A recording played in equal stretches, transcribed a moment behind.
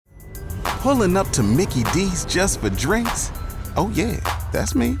Pulling up to Mickey D's just for drinks? Oh yeah,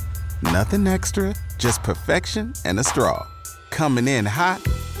 that's me. Nothing extra, just perfection and a straw. Coming in hot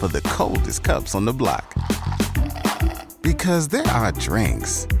for the coldest cups on the block. Because there are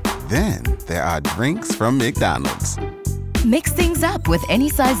drinks. Then there are drinks from McDonald's. Mix things up with any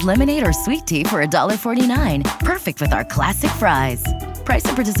size lemonade or sweet tea for $1.49. Perfect with our classic fries. Price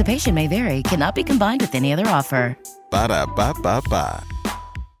and participation may vary. Cannot be combined with any other offer. Ba-da-ba-ba-ba.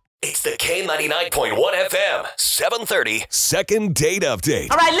 It's the K99.1 FM, 730. Second date update.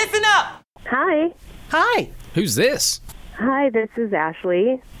 All right, listen up. Hi. Hi. Who's this? Hi, this is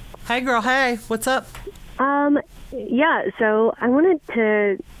Ashley. Hey, girl. Hey, what's up? Yeah, so I wanted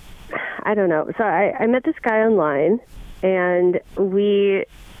to, I don't know. So I met this guy online, and we,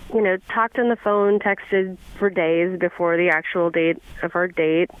 talked on the phone, texted for days before the actual date of our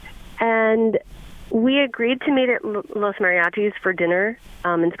date. And we agreed to meet at Los Mariachis for dinner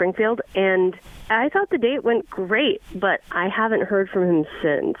in Springfield, and I thought the date went great, but I haven't heard from him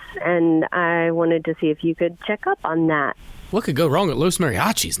since, and I wanted to see if you could check up on that. What could go wrong at Los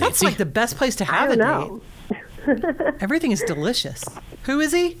Mariachis, Nancy? That's like the best place to have I a don't date. know. Everything is delicious. Who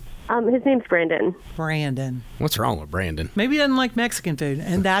is he? His name's Brandon. Brandon. What's wrong with Brandon? Maybe he doesn't like Mexican food,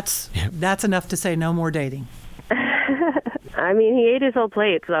 and that's enough to say no more dating. I mean, he ate his whole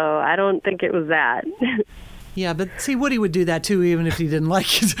plate, so I don't think it was that. Yeah, but see, Woody would do that too, even if he didn't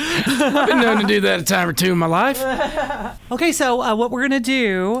like it. I've been known to do that a time or two in my life. Okay, so what we're going to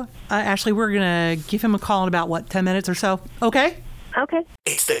do, Ashley, we're going to give him a call in about, 10 minutes or so? Okay? Okay.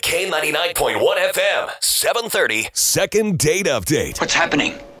 It's the K99.1 FM, 730. Second date update. What's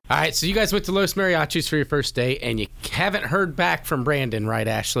happening? All right, so you guys went to Los Mariachis for your first date, and you haven't heard back from Brandon, right,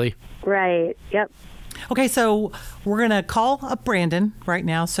 Ashley? Right. Yep. Okay, so we're going to call up Brandon right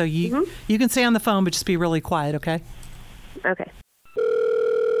now, so you can stay on the phone, but just be really quiet, okay? Okay.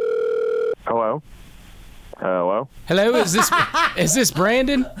 Hello? Hello? Hello, is this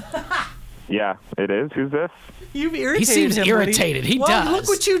Brandon? Yeah, it is. Who's this? You've irritated He seems him, irritated. Woody. He Well, does. Look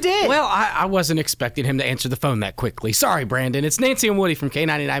what you did. Well, I wasn't expecting him to answer the phone that quickly. Sorry, Brandon. It's Nancy and Woody from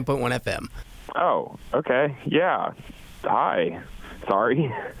K99.1 FM. Oh, okay. Yeah. Hi.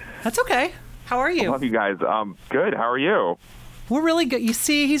 Sorry. That's okay. How are I you? love you guys. Good. How are you? We're really good. You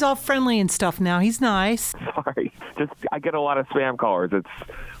see, he's all friendly and stuff now. He's nice. Sorry. I get a lot of spam callers.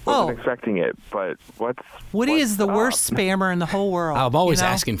 Wasn't expecting it, but Woody what's is the up? worst spammer in the whole world. I'm always you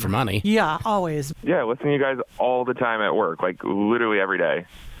know? asking for money. Yeah, always. Yeah, I listen to you guys all the time at work, like literally every day.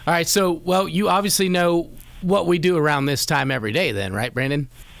 All right, so, you obviously know what we do around this time every day then, right, Brandon?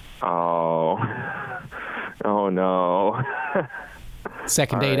 Oh. Oh, no.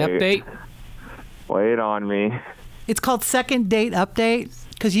 Second date All right. update? Wait on me. It's called Second Date Update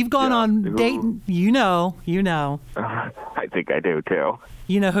because you've gone on Ooh. date. You know. I think I do, too.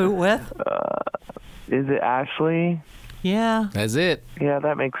 You know who it with? Is it Ashley? Yeah. That's it. Yeah,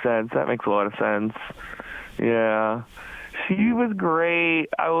 that makes sense. That makes a lot of sense. Yeah. She was great.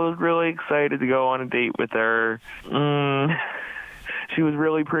 I was really excited to go on a date with her. She was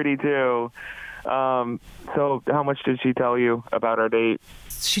really pretty, too. So how much did she tell you about our date?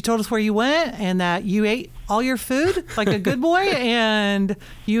 She told us where you went and that you ate all your food like a good boy, and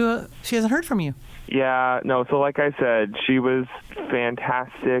she hasn't heard from you. Yeah, no, so like I said, she was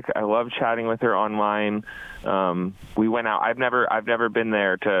fantastic. I love chatting with her online. We went out. I've never been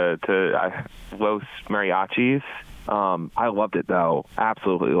there to Los Mariachis. I loved it, though.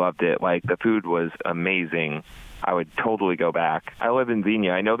 Absolutely loved it. Like, the food was amazing. I would totally go back. I live in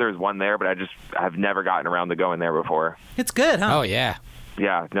Xenia. I know there's one there, but I've never gotten around to going there before. It's good, huh? Oh, yeah.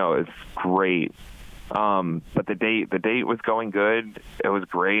 Yeah, no, it's great. But the date was going good. It was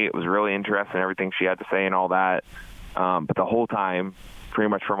great. It was really interesting, everything she had to say and all that. But the whole time, pretty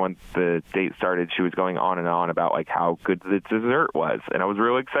much from when the date started, she was going on and on about like how good the dessert was, and I was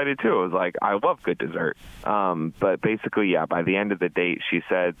really excited too. I was like, I love good dessert. But basically, yeah, by the end of the date, she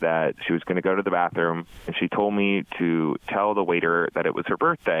said that she was going to go to the bathroom, and she told me to tell the waiter that it was her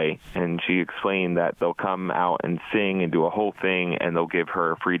birthday, and she explained that they'll come out and sing and do a whole thing, and they'll give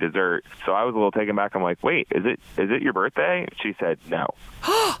her free dessert. So I was a little taken back. I'm like, wait, is it your birthday? She said no.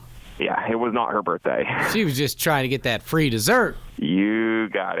 Yeah, it was not her birthday. She was just trying to get that free dessert. You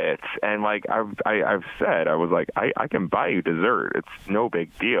got it. And like I've said, I was like, I can buy you dessert. It's no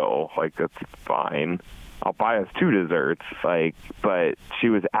big deal. Like, that's fine. I'll buy us 2 desserts. Like, but she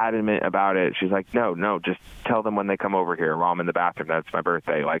was adamant about it. She's like, no, just tell them when they come over here while I'm in the bathroom that's my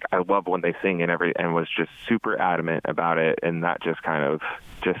birthday. Like, I love when they sing and was just super adamant about it. And that just kind of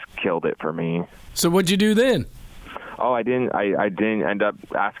just killed it for me. So what'd you do then? Oh, I didn't end up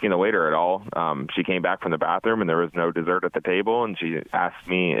asking the waiter at all. She came back from the bathroom and there was no dessert at the table, and she asked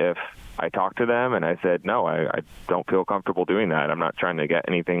me if I talked to them and I said, no, I don't feel comfortable doing that. I'm not trying to get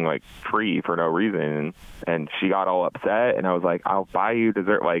anything like free for no reason. And she got all upset, and I was like, I'll buy you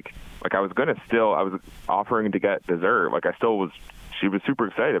dessert. Like I was offering to get dessert. Like she was super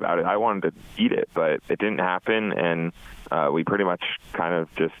excited about it. I wanted to eat it, but it didn't happen. And we pretty much kind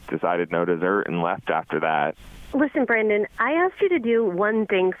of just decided no dessert and left after that. Listen, Brandon, I asked you to do one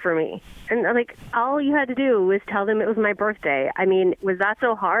thing for me. And, like, all you had to do was tell them it was my birthday. I mean, was that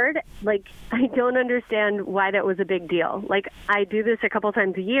so hard? Like, I don't understand why that was a big deal. Like, I do this a couple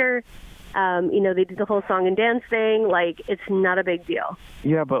times a year. They do the whole song and dance thing. Like, it's not a big deal.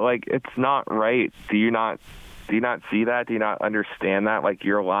 Yeah, but, like, it's not right. Do you not see that? Do you not understand that? Like,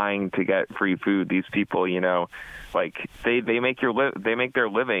 you're lying to get free food. These people, like they make their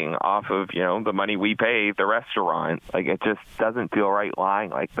living off of, the money we pay the restaurant. Like, it just doesn't feel right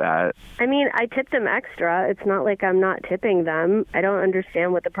lying like that. I mean, I tipped them extra. It's not like I'm not tipping them. I don't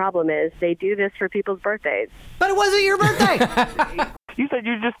understand what the problem is. They do this for people's birthdays. But it wasn't your birthday. You said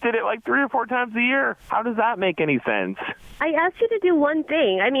you just did it like 3 or 4 times a year. How does that make any sense? I asked you to do one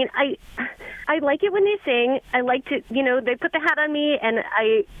thing. I mean, I like it when they sing. I like to, they put the hat on me and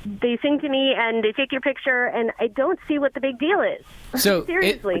they sing to me and they take your picture, and I don't see what the big deal is. So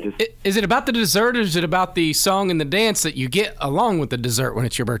seriously, is it about the dessert, or is it about the song and the dance that you get along with the dessert when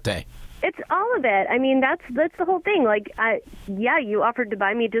it's your birthday? It's all of it. I mean, that's the whole thing. Like, you offered to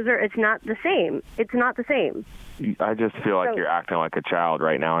buy me dessert. It's not the same. It's not the same. I just feel like you're acting like a child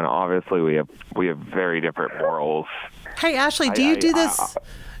right now, and obviously we have very different morals. Hey, Ashley, do you do this?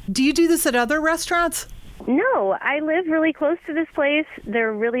 Do you do this at other restaurants? No, I live really close to this place.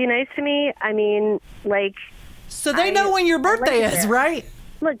 They're really nice to me. I mean, like... So they know when your birthday is, right?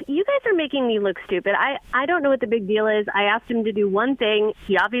 Look, you guys are making me look stupid. I don't know what the big deal is. I asked him to do one thing.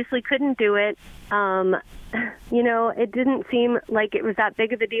 He obviously couldn't do it. It didn't seem like it was that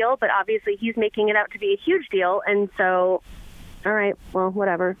big of a deal, but obviously he's making it out to be a huge deal. And so, all right, well,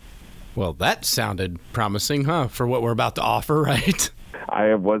 whatever. Well, that sounded promising, huh, for what we're about to offer, right?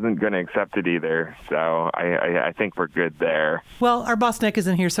 I wasn't going to accept it either, so I think we're good there. Well, our boss Nick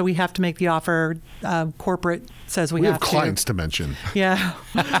isn't here, so we have to make the offer. Corporate says we have to. We have clients to mention. Yeah,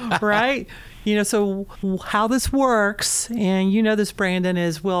 right? So how this works, and this, Brandon,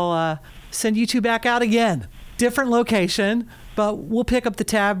 is we'll send you two back out again. Different location, but we'll pick up the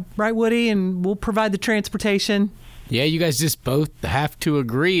tab, right, Woody? And we'll provide the transportation. Yeah, you guys just both have to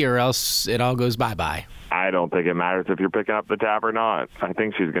agree, or else it all goes bye-bye. I don't think it matters if you're picking up the tab or not. I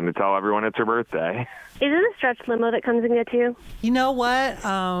think she's going to tell everyone it's her birthday. Is it a stretch limo that comes and gets you? You know what?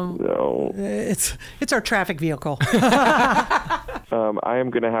 No. It's our traffic vehicle. I am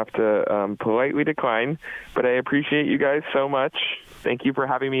going to have to politely decline, but I appreciate you guys so much. Thank you for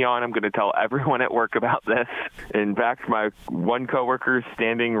having me on. I'm going to tell everyone at work about this. In fact, my one coworker is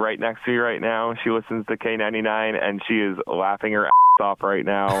standing right next to me right now. She listens to K99, and she is laughing her ass off right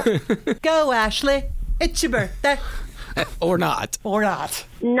now. Go, Ashley. It's your birthday. Or not. Or not.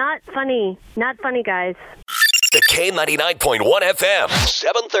 Not funny. Not funny, guys. The K99.1 FM,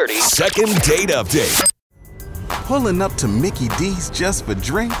 730. Second date update. Pulling up to Mickey D's just for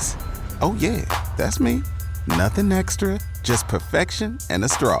drinks? Oh yeah, that's me. Nothing extra, just perfection and a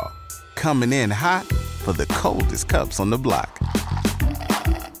straw. Coming in hot for the coldest cups on the block.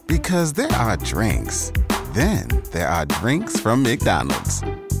 Because there are drinks. Then there are drinks from McDonald's.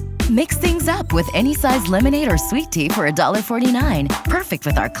 Mix things up with any size lemonade or sweet tea for $1.49. Perfect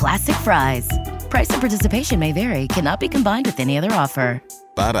with our classic fries. Price and participation may vary. Cannot be combined with any other offer.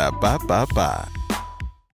 Ba-da-ba-ba-ba.